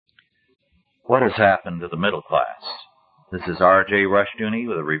What has happened to the middle class? This is R.J. Rushdoony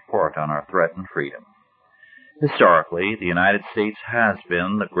with a report on our threatened freedom. Historically, the United States has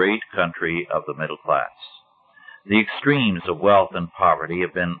been the great country of the middle class. The extremes of wealth and poverty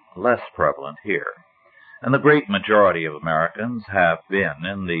have been less prevalent here, and the great majority of Americans have been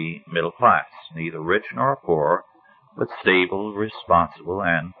in the middle class, neither rich nor poor, but stable, responsible,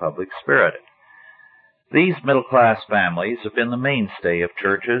 and public-spirited. These middle-class families have been the mainstay of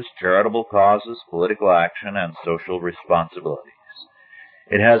churches, charitable causes, political action, and social responsibilities.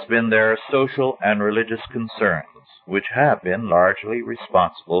 It has been their social and religious concerns which have been largely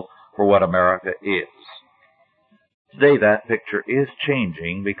responsible for what America is. Today, that picture is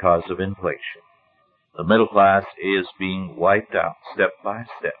changing because of inflation. The middle class is being wiped out step by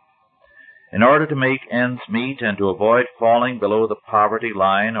step. In order to make ends meet and to avoid falling below the poverty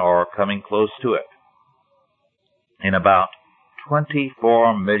line or coming close to it, in about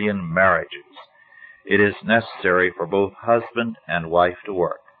 24 million marriages, it is necessary for both husband and wife to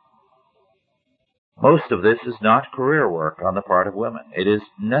work. Most of this is not career work on the part of women. It is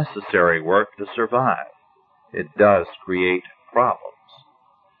necessary work to survive. It does create problems.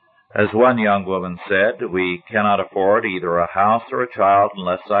 As one young woman said, we cannot afford either a house or a child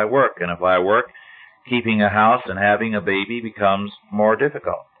unless I work, and if I work, keeping a house and having a baby becomes more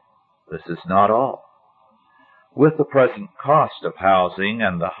difficult. This is not all. With the present cost of housing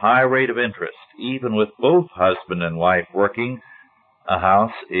and the high rate of interest, even with both husband and wife working, a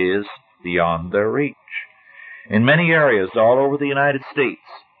house is beyond their reach. In many areas all over the United States,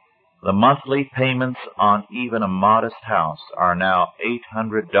 the monthly payments on even a modest house are now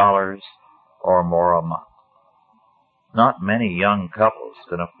 $800 or more a month. Not many young couples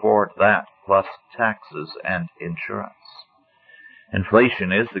can afford that, plus taxes and insurance.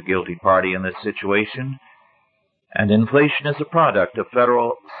 Inflation is the guilty party in this situation, and inflation is a product of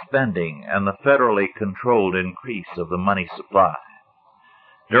federal spending and the federally controlled increase of the money supply.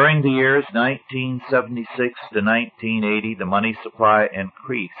 During the years 1976 to 1980, the money supply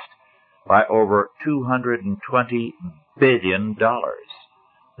increased by over $220 billion.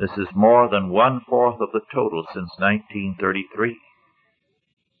 This is more than 1/4 of the total since 1933.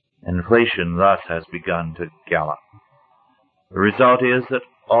 Inflation thus has begun to gallop. The result is that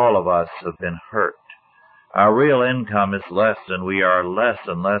all of us have been hurt. Our real income is less, and we are less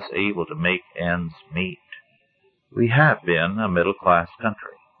and less able to make ends meet. We have been a middle-class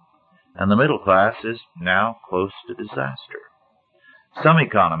country, and the middle class is now close to disaster. Some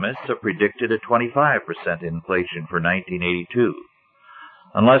economists have predicted a 25% inflation for 1982.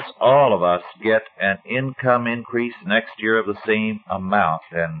 Unless all of us get an income increase next year of the same amount,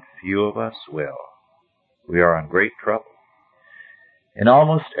 and few of us will, we are in great trouble. In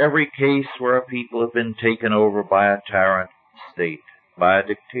almost every case where a people have been taken over by a tyrant state, by a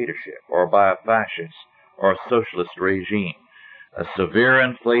dictatorship, or by a fascist or socialist regime, a severe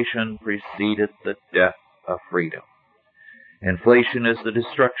inflation preceded the death of freedom. Inflation is the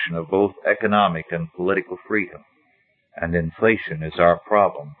destruction of both economic and political freedom, and inflation is our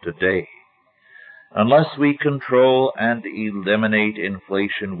problem today. Unless we control and eliminate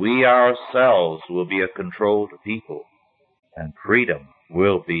inflation, we ourselves will be a controlled people, and freedom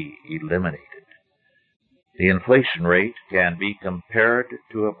will be eliminated. The inflation rate can be compared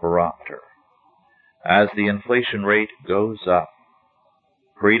to a barometer. As the inflation rate goes up,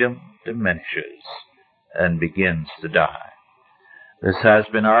 freedom diminishes and begins to die. This has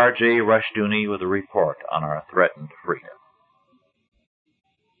been R.J. Rushdoony with a report on our threatened freedom.